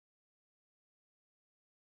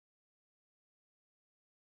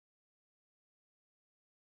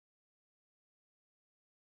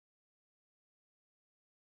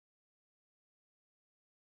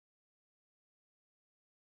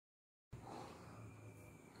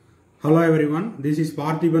Hello everyone, this is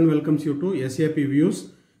Parthiban welcomes you to SAP Views.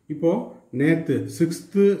 இப்போ நேத்து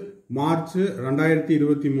 6th March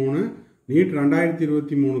 2023 NEET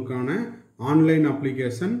 2023க்கான online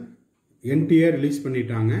application NTA release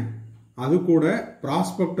பண்ணிட்டாங்க. அது கூட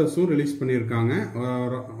Prospectusம் release பண்ணிருக்காங்க.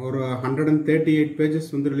 ஒரு 138 pages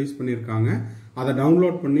வந்து ரிலீஸ் பண்ணிருக்காங்க. அதை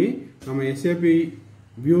டவுன்லோட் பண்ணி நம்ம SAP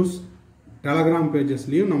Views Telegram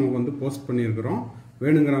pagesலயும் நம்ம வந்து போஸ்ட் பண்ணியிருக்கிறோம்.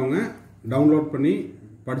 வேணுங்கிறவங்க டவுன்லோட் பண்ணி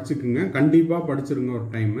படிச்சுக்குங்க, கண்டிப்பா படிச்சிருங்க ஒரு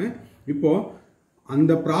டைம். இப்போ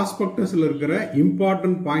அந்த ப்ராஸ்பெக்டஸ்ல இருக்கிற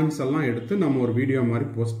இம்பார்ட்டன்ட் பாயிண்ட்ஸ் எல்லாம் எடுத்து நம்ம ஒரு வீடியோ மாதிரி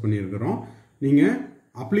போஸ்ட் பண்ணியிருக்கிறோம். நீங்க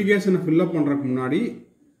அப்ளிகேஷனை ஃபில்அப் பண்றதுக்கு முன்னாடி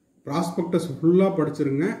ப்ராஸ்பெக்டஸ் ஃபுல்லா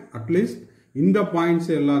படிச்சிருங்க. அட்லீஸ்ட் இந்த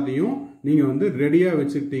பாயிண்ட்ஸ் எல்லாத்தையும் நீங்க வந்து ரெடியா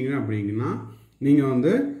வச்சுக்கிட்டீங்க அப்படின்னா நீங்க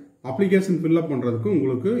வந்து அப்ளிகேஷன் ஃபில்அப் பண்றதுக்கு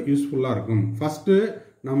உங்களுக்கு யூஸ்ஃபுல்லா இருக்கும். ஃபர்ஸ்ட்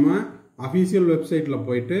நம்ம அஃபீஷியல் வெப்சைட்ல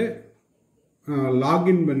போயிட்டு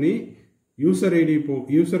லாகின் பண்ணி யூசர்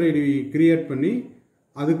ஐடி கிரியேட் பண்ணி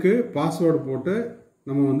அதுக்கு பாஸ்வேர்டு போட்டு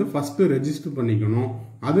நம்ம வந்து ஃபர்ஸ்ட் ரெஜிஸ்டர் பண்ணிக்கணும்.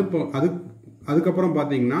 அதுக்கப்புறம்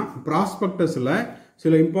பார்த்தீங்கன்னா ப்ராஸ்பெக்டஸ்ல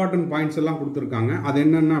சில இம்பார்ட்டன்ட் பாயிண்ட்ஸ் எல்லாம் கொடுத்துருக்காங்க. அது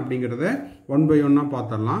என்னென்ன அப்படிங்கிறத ஒன் பை ஒன்னா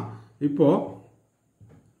பார்த்துடலாம். இப்போ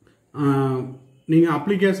நீங்க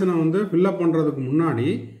அப்ளிகேஷனை வந்து ஃபில்அப் பண்றதுக்கு முன்னாடி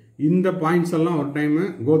இந்த பாயிண்ட்ஸ் எல்லாம் ஒரு டைம்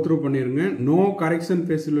கோ த்ரூ பண்ணிருங்க. No correction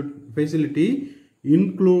facility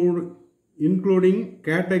including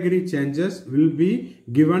category changes will be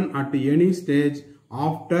given at any stage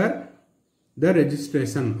after the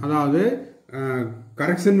registration. அதாவது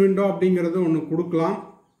கரெக்ஷன் விண்டோ அப்படிங்கிறது ஒன்று கொடுக்கலாம்,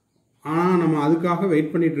 ஆனால் நம்ம அதுக்காக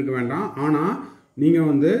வெயிட் பண்ணிட்டு இருக்க வேண்டாம். ஆனால் நீங்கள்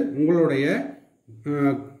வந்து உங்களுடைய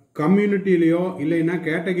கம்யூனிட்டிலேயோ இல்லைன்னா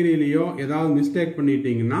கேட்டகரியிலையோ ஏதாவது மிஸ்டேக்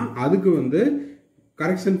பண்ணிட்டீங்கன்னா அதுக்கு வந்து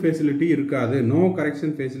கரெக்ஷன் ஃபெசிலிட்டி இருக்காது. No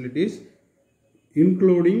correction facilities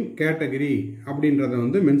including category அப்படின்றத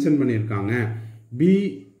வந்து மென்ஷன் பண்ணியிருக்காங்க. Be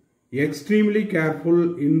extremely careful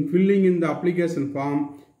in filling in the application form.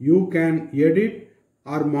 You can edit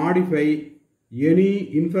or modify any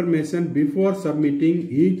information before submitting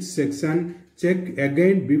each section. Check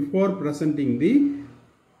again before presenting the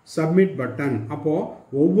submit button. அப்போ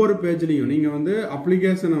ஒவ்வொரு பேஜ்லையும் நீங்க வந்து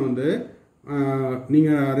அப்ளிகேஷனை வந்து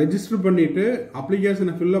நீங்க ரெஜிஸ்டர் பண்ணிட்டு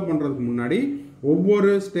அப்ளிகேஷனை ஃபில்அப் பண்றதுக்கு முன்னாடி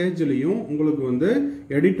ஒவ்வொரு ஸ்டேஜ்லையும் உங்களுக்கு வந்து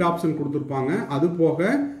எடிட் ஆப்ஷன் கொடுத்துருப்பாங்க. அது போக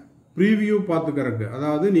ப்ரீவியூ பார்த்துக்கிறதுக்கு,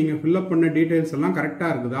 அதாவது நீங்க ஃபில்அப் பண்ண டீடைல்ஸ் எல்லாம் கரெக்டா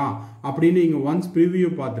இருக்குதா அப்படின்னு நீங்க ஒன்ஸ் ப்ரீவியூ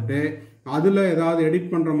பார்த்துட்டு அதுல ஏதாவது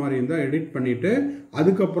எடிட் பண்ற மாதிரி இருந்தா எடிட் பண்ணிட்டு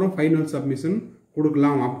அதுக்கப்புறம் ஃபைனல் சப்மிஷன்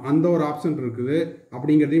கொடுக்கலாம். அந்த ஒரு ஆப்ஷன் இருக்குது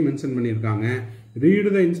அப்படிங்கிறதையும் மென்ஷன் பண்ணியிருக்காங்க.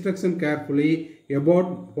 Read the instruction carefully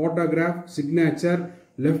about photograph, signature,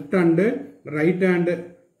 left hand, right hand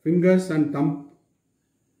fingers and thumb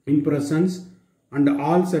impressions and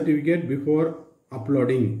all certificate before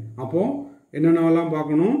uploading. அப்போ என்னென்னலாம்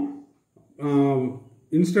பார்க்கணும்,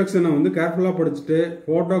 இன்ஸ்ட்ரக்ஷனை வந்து கேர்ஃபுல்லாக படிச்சுட்டு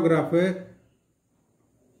photograph,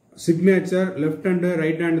 signature, left hand,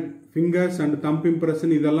 right hand fingers and thumb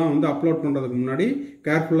impression இதெல்லாம் வந்து upload பண்ணுறதுக்கு முன்னாடி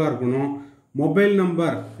கேர்ஃபுல்லாக இருக்கணும். Mobile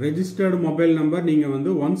number, registered mobile number நீங்கள்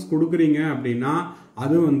வந்து ஒன்ஸ் கொடுக்குறீங்க அப்படின்னா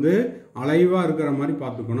அது வந்து அலைவாக இருக்கிற மாதிரி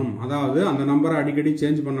பார்த்துக்கணும். அதாவது அந்த நம்பரை அடிக்கடி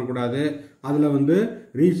சேஞ்ச் பண்ணக்கூடாது, அதில் வந்து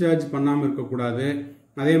ரீசார்ஜ் பண்ணாமல் இருக்கக்கூடாது.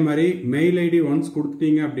 அதே மாதிரி மெயில் ஐடி ஒன்ஸ்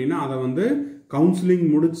கொடுத்துட்டீங்க அப்படின்னா அதை வந்து கவுன்சிலிங்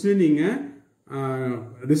முடிச்சு நீங்கள்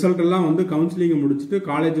ரிசல்ட் எல்லாம் வந்து கவுன்சிலிங்கை முடிச்சுட்டு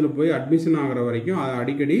காலேஜில் போய் அட்மிஷன் ஆகிற வரைக்கும் அதை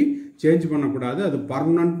அடிக்கடி சேஞ்ச் பண்ணக்கூடாது. அது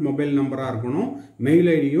பர்மனன்ட் மொபைல் நம்பராக இருக்கணும், மெயில்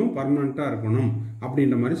ஐடியும் பர்மனண்ட்டாக இருக்கணும்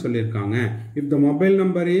அப்படின்ற மாதிரி சொல்லியிருக்காங்க. If the mobile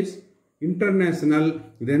number is international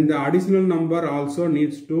then the additional number also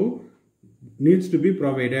needs to be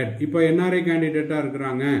provided. இப்போ என்ஆர்ஐ கேண்டிடேட்டா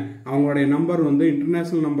இருக்கிறாங்க, அவங்களுடைய நம்பர் வந்து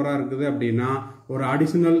இன்டர்நேஷனல் நம்பரா இருக்குது அப்படின்னா ஒரு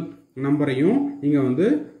அடிஷனல் நம்பரையும் நீங்க வந்து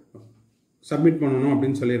சப்மிட் பண்ணணும்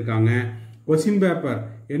அப்படின்னு சொல்லியிருக்காங்க. கொஸ்டின் பேப்பர்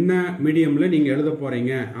என்ன மீடியம்ல நீங்க எழுத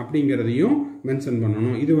போறீங்க அப்படிங்கிறதையும் மென்ஷன்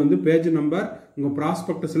பண்ணணும். இது வந்து பேஜ் நம்பர் உங்க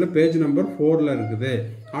ப்ராஸ்பெக்டஸ்ல பேஜ் நம்பர் 4ல இருக்குது.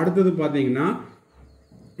 அடுத்தது பாத்தீங்கன்னா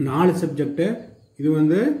 4 சப்ஜெக்ட். இது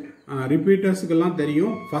வந்து ரிப்பீட்டர்ஸுக்கெல்லாம்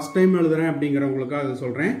தெரியும், ஃபர்ஸ்ட் டைம் எழுதுறேன் அப்படிங்கிறவங்களுக்காக அதை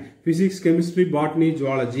சொல்றேன். பிசிக்ஸ், கெமிஸ்ட்ரி, பாட்னி,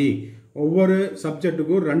 ஜுவாலஜி ஒவ்வொரு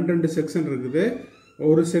சப்ஜெக்டுக்கும் 2 செக்ஷன் இருக்குது.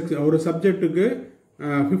 ஒரு சப்ஜெக்டுக்கு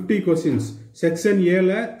 50 கொஸ்டின்ஸ். செக்ஷன்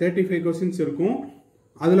ஏல 35 கொஸ்டின்ஸ் இருக்கும்.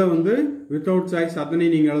 அதுல வந்து வித்தவுட் சாய்ஸ் அத்தனை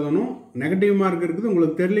நீங்க எழுதணும். நெகட்டிவ் மார்க் இருக்குது,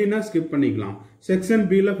 உங்களுக்கு தெரியலனா ஸ்கிப் பண்ணிக்கலாம். செக்ஷன்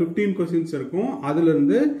பில 15 கொஸ்டின்ஸ் இருக்கும். அதுல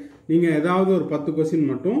இருந்து நீங்க ஏதாவது ஒரு 10 கொஸ்டின்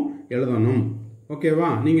மட்டும் எழுதணும். ஓகேவா?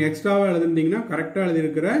 நீங்க எக்ஸ்ட்ராவா எழுதிருந்தீங்கன்னா கரெக்டா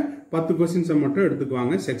எழுதியிருக்கிற 10 கொஸ்டின்ஸை மட்டும்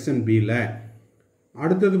எடுத்துக்குவாங்க செக்ஷன் பில.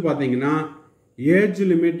 அடுத்தது பாத்தீங்கன்னா ஏஜ்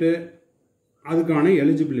லிமிட், அதுக்கான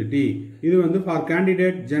எலிஜிபிலிட்டி. இது வந்து for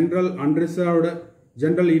candidate general unreserved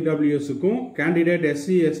general இடபிள்யூஎஸ்க்கும் candidate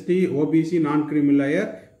SC, ST, OBC, நான் criminal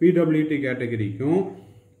layer, PWD கேட்டகரிக்கும்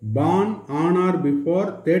born on or before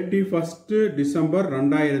 31st December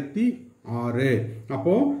 2006.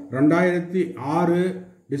 அப்போ 2006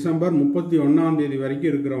 டிசம்பர் 31ஆம் தேதி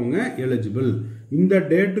வரைக்கும் இருக்கிறவங்க எலிஜிபிள். இந்த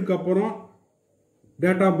டேட்டுக்கு அப்புறம்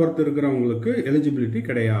டேட் ஆஃப் பர்த் இருக்கிறவங்களுக்கு எலிஜிபிலிட்டி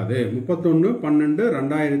கிடையாது.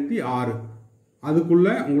 31/12/2006 அதுக்குள்ள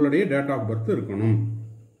உங்களுடைய டேட் ஆஃப் பர்த் இருக்கணும்.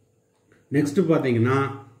 நெக்ஸ்ட் பார்த்தீங்கன்னா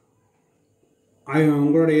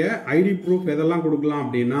உங்களுடைய ஐடி ப்ரூஃப் எதெல்லாம் கொடுக்கலாம்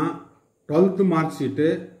அப்படின்னா 12th mark sheet,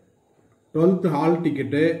 12th hall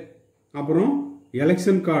ticket, அப்புறம்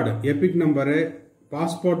election card, Epic number,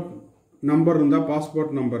 passport number இருந்தால்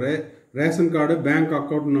passport number, ration card, bank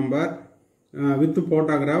account number with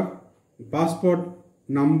photograph, passport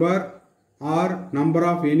number R number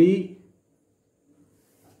of any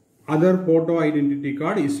other photo identity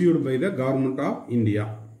card issued by the government of India.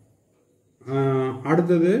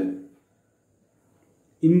 அடுத்தது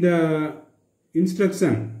இந்த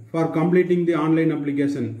instruction for completing the online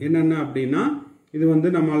application என்னென்ன அப்படின்னா இது வந்து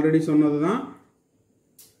நம்ம already சொன்னது தான்.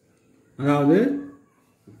 அதாவது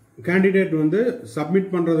கேண்டிடேட் வந்து சப்மிட்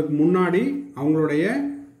பண்ணுறதுக்கு முன்னாடி அவங்களுடைய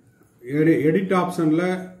எடிட் ஆப்ஷனில்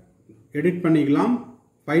எடிட் பண்ணிக்கலாம்.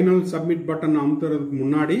 ஃபைனல் சப்மிட் பட்டன் அமுத்துறதுக்கு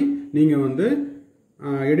முன்னாடி நீங்கள் வந்து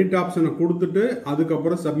எடிட் ஆப்ஷனை கொடுத்துட்டு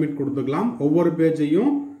அதுக்கப்புறம் சப்மிட் கொடுத்துக்கலாம். ஒவ்வொரு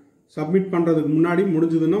பேஜையும் சப்மிட் பண்ணுறதுக்கு முன்னாடி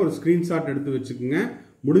முடிஞ்சதுன்னா ஒரு ஸ்க்ரீன்ஷாட் எடுத்து வச்சுக்கோங்க.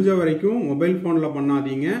 முடிஞ்ச வரைக்கும் மொபைல் ஃபோனில்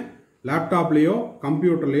பண்ணாதீங்க, லேப்டாப்லேயோ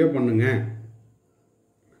கம்ப்யூட்டர்லேயோ பண்ணுங்க.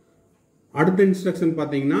 அடுத்த இன்ஸ்ட்ரக்ஷன்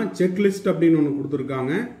பார்த்தீங்கன்னா செக்லிஸ்ட் அப்படின்னு ஒன்று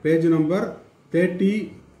கொடுத்துருக்காங்க. பேஜ் நம்பர் 40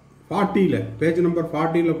 பேஜ் நம்பர்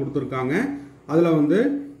 40 கொடுத்துருக்காங்க. அதில் வந்து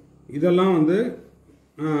இதெல்லாம் வந்து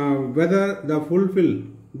weather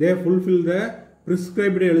they fulfill the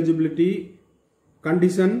prescribed eligibility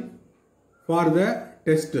condition for the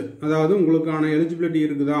test. அதாவது உங்களுக்கான எலிஜிபிலிட்டி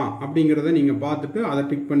இருக்குதா அப்படிங்கிறத நீங்கள் பார்த்துட்டு அதை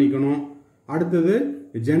டிக் பண்ணிக்கணும். அடுத்தது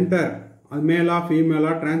ஜெண்டர், அது மேலா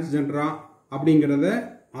ஃபீமேலா டிரான்ஸ்ஜெண்டரா அப்படிங்கிறத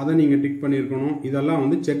அதை நீங்கள் டிக் பண்ணியிருக்கணும். இதெல்லாம்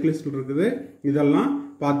வந்து செக்லிஸ்டில் இருக்குது, இதெல்லாம்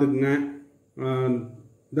பார்த்துக்குங்க.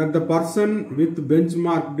 That the person with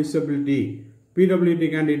benchmark disability PWD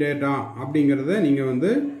கேண்டிடேட்டா அப்படிங்கிறத நீங்கள்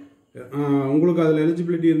வந்து உங்களுக்கு அதில்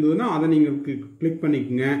எலிஜிபிலிட்டி இருந்ததுன்னா அதை நீங்கள் கிளிக்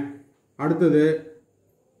பண்ணிக்கோங்க. அடுத்தது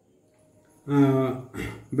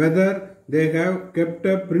whether they have kept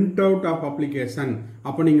a print out of application.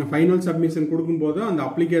 அப்போ நீங்கள் ஃபைனல் சப்மிஷன் கொடுக்கும்போது அந்த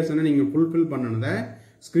அப்ளிகேஷனை நீங்கள் ஃபுல்ஃபில் பண்ணதை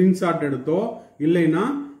ஸ்க்ரீன்ஷாட் எடுத்தோ இல்லைன்னா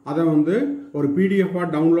அதை வந்து ஒரு பிடிஎஃபாக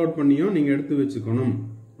டவுன்லோட் பண்ணியோ நீங்கள் எடுத்து வச்சுக்கணும்.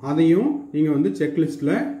 அதையும் நீங்கள் வந்து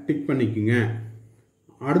செக்லிஸ்டில் டிக் பண்ணிக்கோங்க.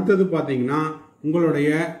 அடுத்தது பார்த்தீங்கன்னா உங்களுடைய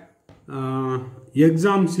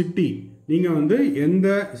எக்ஸாம் சிட்டி, நீங்கள் வந்து எந்த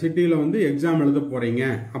சிட்டியில் வந்து எக்ஸாம் எழுத போகிறீங்க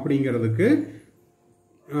அப்படிங்கிறதுக்கு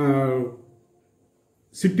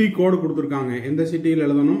சிட்டி கோடு கொடுத்துருக்காங்க. எந்த சிட்டியில்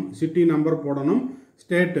எழுதணும், சிட்டி நம்பர் போடணும்,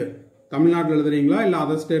 ஸ்டேட்டு தமிழ்நாட்டில் எழுதுறீங்களா இல்லை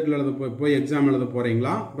அதர் ஸ்டேட்டில் போய் எக்ஸாம் எழுத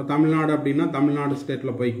போகிறீங்களா. இப்போ தமிழ்நாடு அப்படின்னா தமிழ்நாடு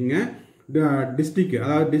ஸ்டேட்டில் போய்க்குங்க. டிஸ்ட்ரிக்,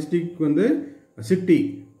 அதாவது டிஸ்ட்ரிக் வந்து சிட்டி,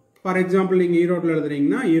 ஃபார் எக்ஸாம்பிள் நீங்கள் ஈரோட்டில்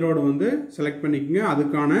எழுதுறீங்கன்னா ஈரோடு வந்து செலக்ட் பண்ணிக்கோங்க.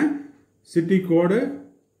 அதுக்கான சிட்டி கோடு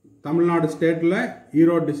தமிழ்நாடு ஸ்டேட்டில்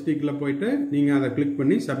ஈரோடு டிஸ்ட்ரிக்டில் போயிட்டு நீங்கள் அதை கிளிக்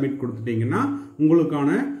பண்ணி சப்மிட் கொடுத்துட்டீங்கன்னா உங்களுக்கான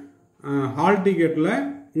ஹால் டிக்கெட்டில்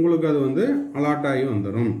உங்களுக்கு அது வந்து அலாட் ஆகி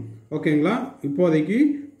வந்துடும். ஓகேங்களா. இப்போதைக்கு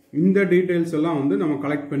இந்த டீட்டெயில்ஸ் எல்லாம் வந்து நம்ம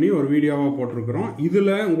கலெக்ட் பண்ணி ஒரு வீடியோவாக போட்டிருக்கிறோம்.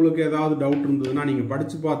 இதில் உங்களுக்கு ஏதாவது டவுட் இருந்ததுன்னா, நீங்கள்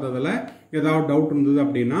படித்து பார்த்ததில் ஏதாவது டவுட் இருந்தது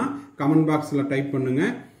அப்படின்னா கமெண்ட் பாக்ஸில் டைப்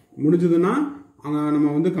பண்ணுங்கள். முடிஞ்சதுன்னா நம்ம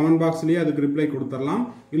வந்து கமெண்ட் பாக்ஸ்லேயே அதுக்கு ரிப்ளை கொடுத்துடலாம்.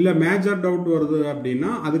 இல்லை மேஜர் டவுட் வருது அப்படின்னா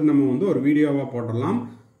அதுக்கு நம்ம வந்து ஒரு வீடியோவாக போட்டுடலாம்.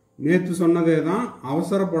 நேற்று சொன்னதே தான்,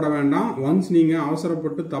 அவசரப்பட வேண்டாம். ஒன்ஸ் நீங்கள்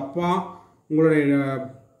அவசரப்பட்டு தப்பாக உங்களுடைய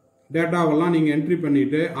டேட்டாவெல்லாம் நீங்கள் என்ட்ரி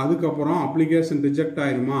பண்ணிவிட்டு அதுக்கப்புறம் அப்ளிகேஷன் ரிஜெக்ட்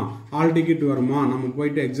ஆயிருமா, ஹால் டிக்கெட் வருமா, நம்ம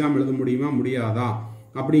போயிட்டு எக்ஸாம் எழுத முடியுமா முடியாதா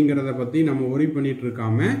அப்படிங்கிறத பற்றி நம்ம ஒரி பண்ணிட்டு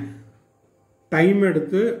இருக்காம டைம்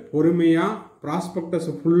எடுத்து பொறுமையாக ப்ராஸ்பெக்டஸ்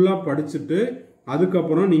ஃபுல்லாக படிச்சுட்டு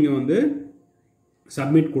அதுக்கப்புறம் நீங்கள் வந்து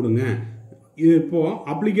சப்மிட் கொடுங்க. இது இப்போது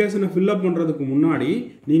அப்ளிகேஷனை ஃபில்அப் பண்ணுறதுக்கு முன்னாடி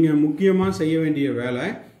நீங்கள் முக்கியமாக செய்ய வேண்டிய வேலை,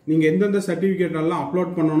 நீங்கள் எந்தெந்த சர்டிஃபிகேட் எல்லாம்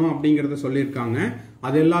அப்லோட் பண்ணணும் அப்படிங்கிறத சொல்லியிருக்காங்க.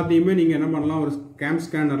 அது எல்லாத்தையுமே நீங்கள் என்ன பண்ணலாம், ஒரு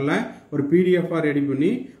ஸ்கேனரில் ஒரு பிடிஎஃபாக ரெடி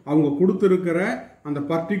பண்ணி அவங்க கொடுத்துருக்கிற அந்த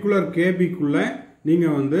பர்டிகுலர் கேபிக்குள்ளே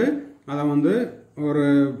நீங்கள் வந்து அதை வந்து ஒரு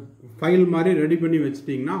ஃபைல் மாதிரி ரெடி பண்ணி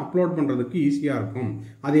வச்சிட்டிங்கன்னா அப்லோட் பண்ணுறதுக்கு ஈஸியாக இருக்கும்.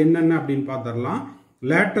 அது என்னென்ன அப்படின்னு பார்த்துடலாம்.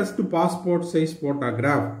 Latest passport size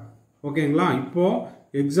photograph. ஓகேங்களா. இப்போது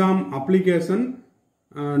எக்ஸாம் அப்ளிகேஷன்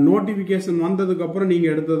நோட்டிஃபிகேஷன் வந்ததுக்கப்புறம்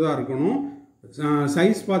நீங்கள் எடுத்ததாக இருக்கணும்.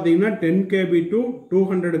 சைஸ் பார்த்தீங்கன்னா 10 KB to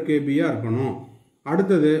 200 KBயாக இருக்கணும்.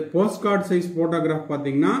 அடுத்தது போஸ்ட் கார்டு சைஸ் ஃபோட்டோகிராஃப்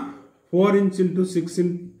பார்த்தீங்கன்னா 4 inch into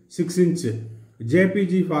 6 inch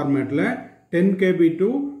ஜேபிஜி ஃபார்மேட்டில் 10 KB to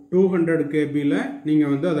 200 KBயில்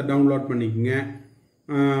நீங்கள் வந்து அதை டவுன்லோட் பண்ணிக்கோங்க.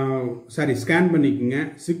 ஸ்கேன் பண்ணிக்கோங்க.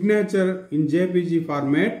 சிக்னேச்சர் இன் ஜேபிஜி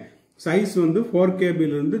ஃபார்மேட் சைஸ் வந்து 4KB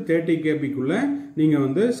 30KB நீங்கள்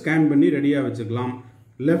வந்து ஸ்கேன் பண்ணி ரெடியாக வச்சுக்கலாம்.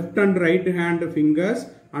 Left and right hand fingers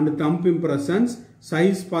and thumb impressions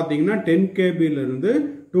size பார்த்தீங்கன்னா 10KB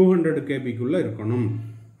 200KB இருக்கணும்.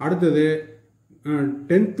 அடுத்தது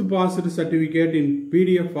 10th passed certificate in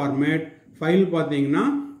PDF format file பார்த்தீங்கன்னா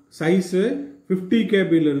சைஸு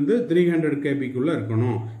 50KB 300KB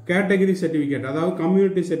இருக்கணும். கேட்டகரி சர்டிஃபிகேட் அதாவது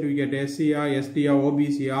கம்யூனிட்டி சர்டிஃபிகேட் SCயா STயா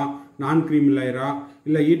OBCயா நான் கிரிமினலரா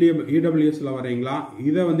இல்லை EWSல வரீங்களா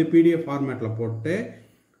இதை வந்து PDF ஃபார்மேட்டில் போட்டு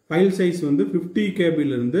ஃபைல் சைஸ் வந்து 50KB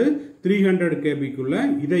 300KB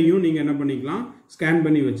இதையும் நீங்கள் என்ன பண்ணிக்கலாம் ஸ்கேன்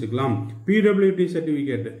பண்ணி வச்சுக்கலாம். PWT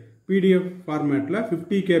சர்டிஃபிகேட் PDF ஃபார்மேட்டில்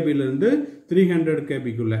 50KB 300KB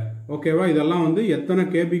ஓகேவா. இதெல்லாம் வந்து எத்தனை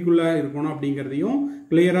கேபிக்குள்ளே இருக்கணும் அப்படிங்கிறதையும்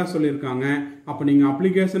கிளியராக சொல்லியிருக்காங்க. அப்போ நீங்கள்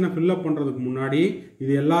அப்ளிகேஷனை ஃபில்அப் பண்ணுறதுக்கு முன்னாடி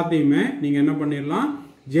இது எல்லாத்தையுமே நீங்கள் என்ன பண்ணிடலாம்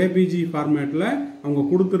JPG ஃபார்மேட்டில் அவங்க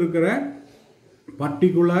கொடுத்துருக்கிற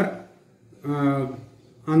பர்டிகுலர்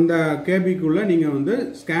அந்த கேபிக்குள்ளே நீங்கள் வந்து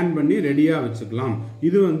ஸ்கேன் பண்ணி ரெடியாக வச்சுக்கலாம்.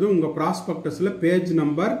 இது வந்து உங்கள் ப்ராஸ்பெக்டஸில் பேஜ்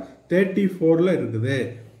நம்பர் 34 இருக்குது.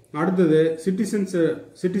 அடுத்தது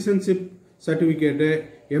சிட்டிசன்ஷிப் சர்டிஃபிகேட்டு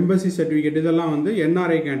எம்பசி சர்டிஃபிகேட் இதெல்லாம் வந்து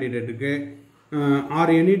NRI கேண்டிடேட்டுக்கு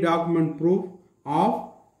or any document proof of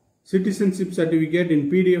citizenship certificate in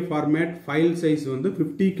PDF format file size வந்து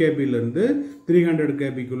 50KB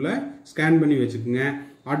 300KB ஸ்கேன் பண்ணி வச்சுக்கோங்க.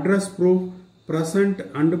 Address proof present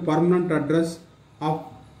and permanent address of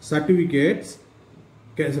certificates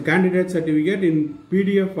candidate certificate in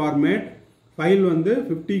PDF format file வந்து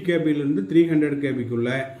 50KB 300KB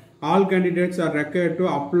all candidates are required to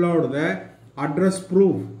upload the address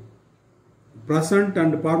proof present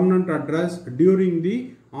and permanent address during the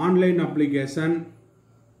online application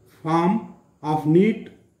form of NEET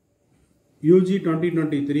UG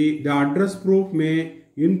 2023. The address proof may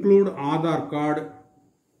include Aadhaar card,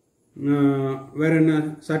 wherein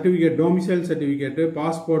certificate, domicile certificate,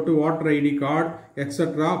 passport, voter ID card, etc.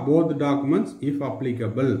 both documents if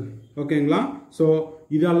applicable. ஓகேங்களா. So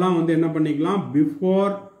இதெல்லாம் வந்து என்ன பண்ணிக்கலாம்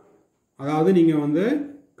before, அதாவது நீங்கள் வந்து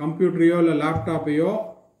கம்ப்யூட்டரையோ இல்லை லேப்டாப்பையோ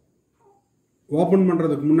open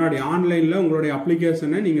பண்ணுறதுக்கு முன்னாடி ஆன்லைனில் உங்களுடைய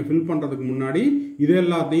அப்ளிகேஷனை நீங்கள் ஃபில் பண்ணுறதுக்கு முன்னாடி இது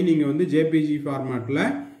எல்லாத்தையும் நீங்கள் வந்து JPG ஃபார்மேட்டில்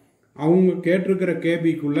அவங்க கேட்டிருக்கிற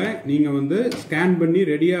கேபிக்குள்ளே நீங்கள் வந்து ஸ்கேன் பண்ணி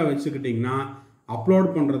ரெடியாக வச்சுக்கிட்டிங்கன்னா அப்லோட்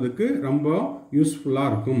பண்ணுறதுக்கு ரொம்ப யூஸ்ஃபுல்லாக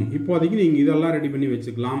இருக்கும். இப்போதைக்கு நீங்கள் இதெல்லாம் ரெடி பண்ணி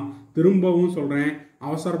வச்சுக்கலாம். திரும்பவும் சொல்கிறேன்,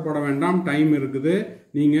 அவசரப்பட வேண்டாம், டைம் இருக்குது.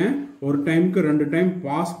 நீங்கள் ஒரு டைமுக்கு 2 டைம்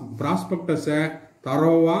ப்ராஸ்பெக்டஸை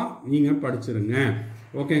தரோவாக நீங்கள் படிச்சிருங்க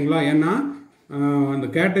ஓகேங்களா. ஏன்னா அந்த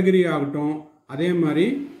கேட்டகரி ஆகட்டும், அதே மாதிரி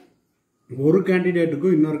ஒரு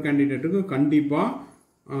கேண்டிடேட்டுக்கும் இன்னொரு கேண்டிடேட்டுக்கும்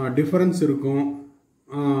கண்டிப்பாக டிஃபரன்ஸ் இருக்கும்.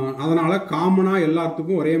 அதனால் காமனாக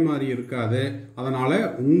எல்லாத்துக்கும் ஒரே மாதிரி இருக்காது. அதனால்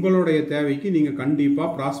உங்களுடைய தேவைக்கு நீங்கள் கண்டிப்பாக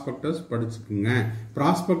ப்ராஸ்பெக்டஸ் படிச்சுக்குங்க.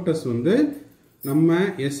 ப்ராஸ்பெக்டஸ் வந்து நம்ம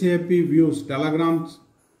SAP வியூஸ் டெலகிராம்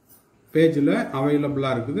பேஜில்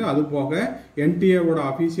அவைலபிளாக இருக்குது. அது போக NTA-வோட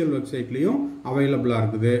அஃபீஷியல் வெப்சைட்லேயும் அவைலபிளாக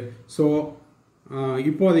இருக்குது. ஸோ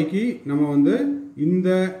இப்போதைக்கு நம்ம வந்து இந்த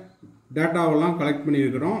டேட்டாவெல்லாம் கலெக்ட்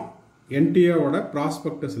பண்ணியிருக்கிறோம் NTA-வோட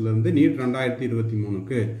ப்ராஸ்பெக்டஸ்லேருந்து NEET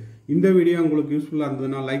 2023க்கு. இந்த வீடியோ உங்களுக்கு யூஸ்ஃபுல்லாக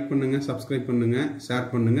இருந்ததுன்னா லைக் பண்ணுங்கள், சப்ஸ்கிரைப் பண்ணுங்கள்,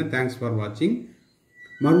 ஷேர் பண்ணுங்கள். தேங்க்ஸ் ஃபார் வாட்சிங்.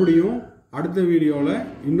 மறுபடியும் அடுத்த வீடியோவில்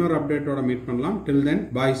இன்னொரு அப்டேட்டோட மீட் பண்ணலாம். டில் தென்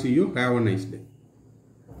பாய், see you, have a nice day.